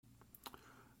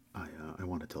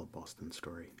tell a Boston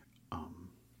story,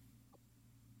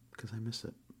 because I miss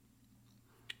it.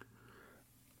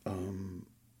 Um,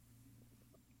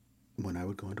 when I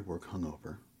would go into work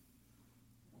hungover,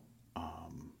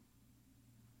 um,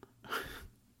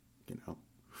 you know,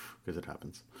 because it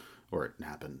happens, or it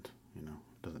happened, it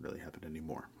doesn't really happen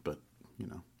anymore, but, you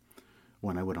know,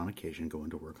 when I would on occasion go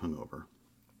into work hungover,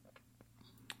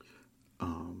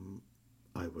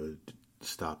 I would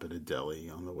stop at a deli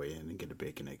on the way in and get a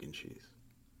bacon, egg, and cheese.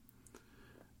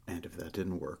 And if that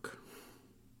didn't work,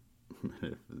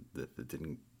 if it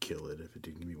didn't kill it, if it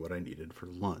didn't give me what I needed for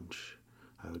lunch,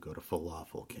 I would go to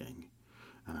Falafel King,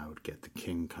 and I would get the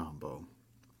King combo,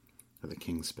 or the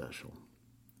King special,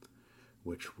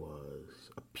 which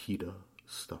was a pita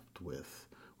stuffed with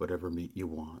whatever meat you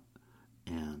want,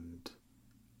 and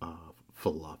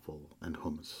falafel and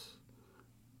hummus,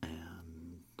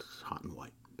 and hot and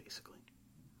white, basically.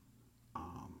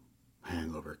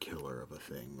 Hangover killer of a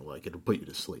thing. Like, it'll put you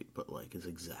to sleep, but, like, is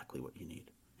exactly what you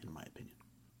need, in my opinion.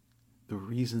 The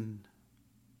reason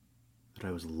that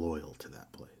I was loyal to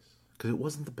that place, because it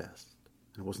wasn't the best,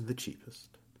 and it wasn't the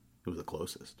cheapest, it was the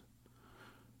closest.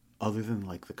 Other than,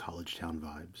 like, the college town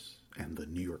vibes and the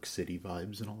New York City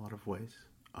vibes in a lot of ways,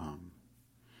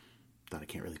 that I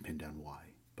can't really pin down why,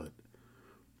 but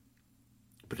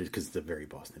it's because it's a very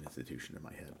Boston institution in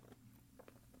my head.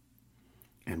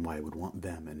 And why I would want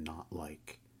them and not,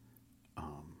 like,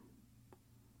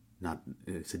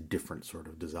 it's a different sort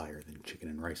of desire than chicken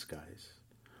and rice guys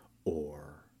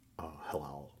or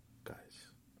halal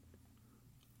guys.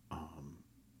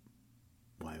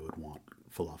 Why I would want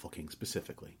Falafel King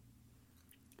specifically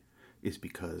is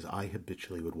because I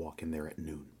habitually would walk in there at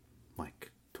noon,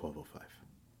 like 12:05.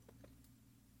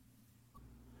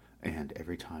 And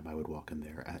every time I would walk in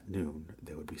there at noon,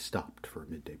 they would be stopped for a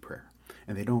midday prayer.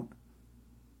 And they don't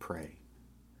pray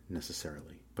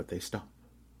necessarily, but they stop.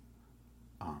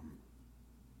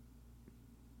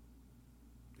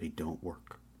 They don't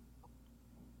work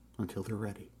until they're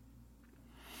ready.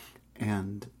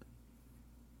 And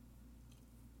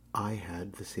I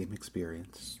had the same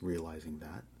experience realizing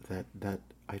that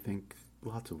I think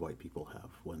lots of white people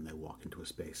have when they walk into a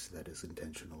space that is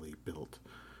intentionally built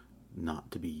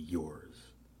not to be yours,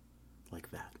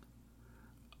 like that.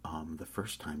 The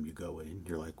first time you go in,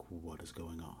 you're like, what is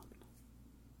going on?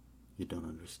 You don't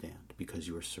understand, because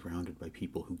you are surrounded by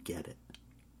people who get it,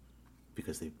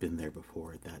 because they've been there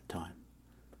before at that time.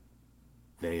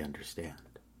 They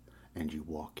understand. And you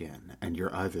walk in, and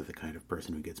you're either the kind of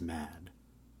person who gets mad,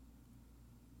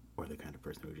 or the kind of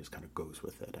person who just kind of goes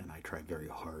with it. And I try very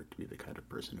hard to be the kind of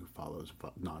person who follows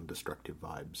non-destructive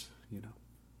vibes,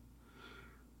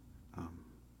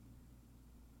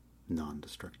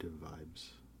 non-destructive vibes.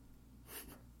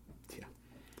 Yeah.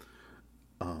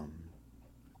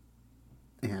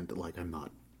 And, like, I'm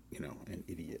not, an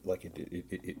idiot. Like,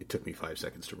 it took me 5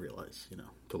 seconds to realize,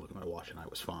 to look at my watch, and I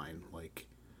was fine. Like,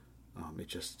 it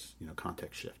just,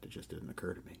 context shift. It just didn't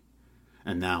occur to me.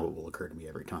 And now it will occur to me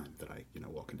every time that I,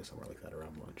 walk into somewhere like that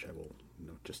around lunch. I will,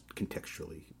 just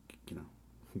contextually,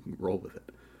 roll with it.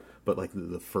 But, like,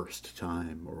 the first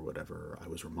time or whatever, I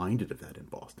was reminded of that in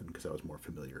Boston because I was more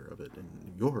familiar of it in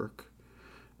New York.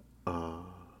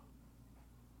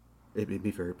 It made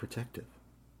me very protective,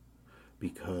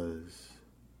 because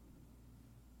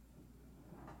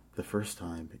the first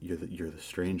time you're the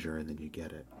stranger, and then you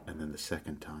get it, and then the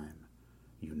second time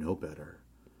you know better,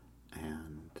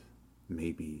 and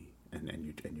maybe and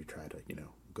you try to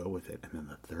go with it, and then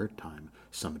the third time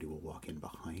somebody will walk in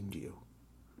behind you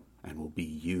and will be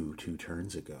you 2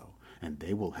 turns ago, and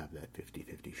they will have that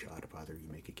 50-50 shot of either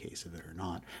you make a case of it or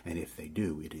not, and if they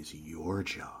do, it is your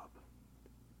job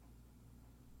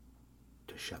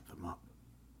to shut them up,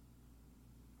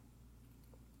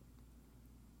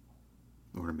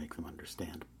 or to make them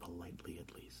understand, politely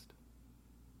at least.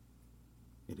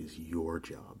 It is your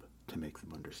job to make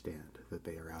them understand that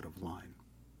they are out of line.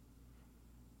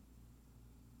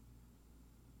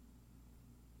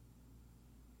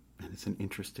 And it's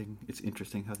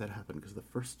interesting how that happened, because the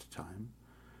first time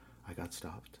I got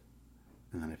stopped,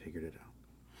 and then I figured it out.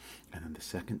 And then the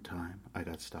second time I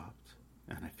got stopped,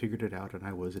 and I figured it out, and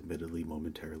I was admittedly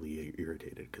momentarily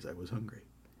irritated because I was hungry.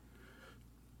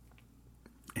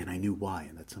 And I knew why,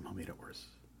 and that somehow made it worse.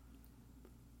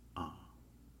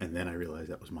 And then I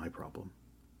realized that was my problem.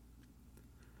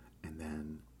 And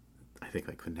then I think,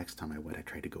 like, the next time I went, I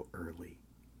tried to go early.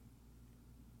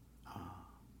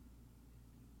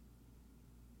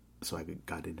 So I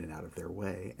got in and out of their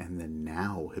way. And then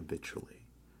now, habitually,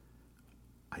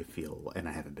 I feel, and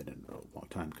I haven't been in a long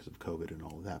time because of COVID and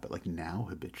all of that, but, like, now,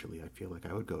 habitually, I feel like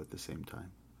I would go at the same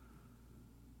time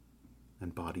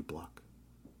and body block.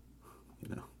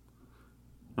 you know.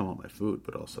 I want my food,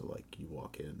 but also, like, you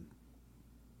walk in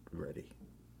ready.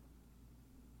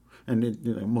 And,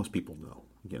 most people know,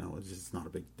 it's not a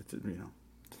big, it's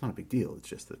not a big deal. It's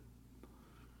just that,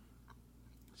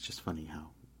 it's just funny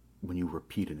how when you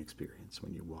repeat an experience,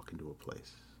 when you walk into a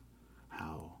place,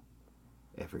 how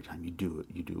every time you do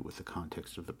it with the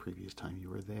context of the previous time you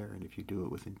were there. And if you do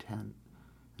it with intent,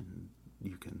 and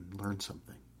you can learn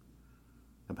something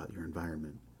about your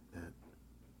environment that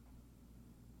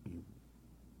you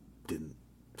didn't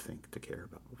think to care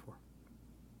about before.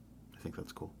 I think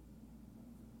that's cool.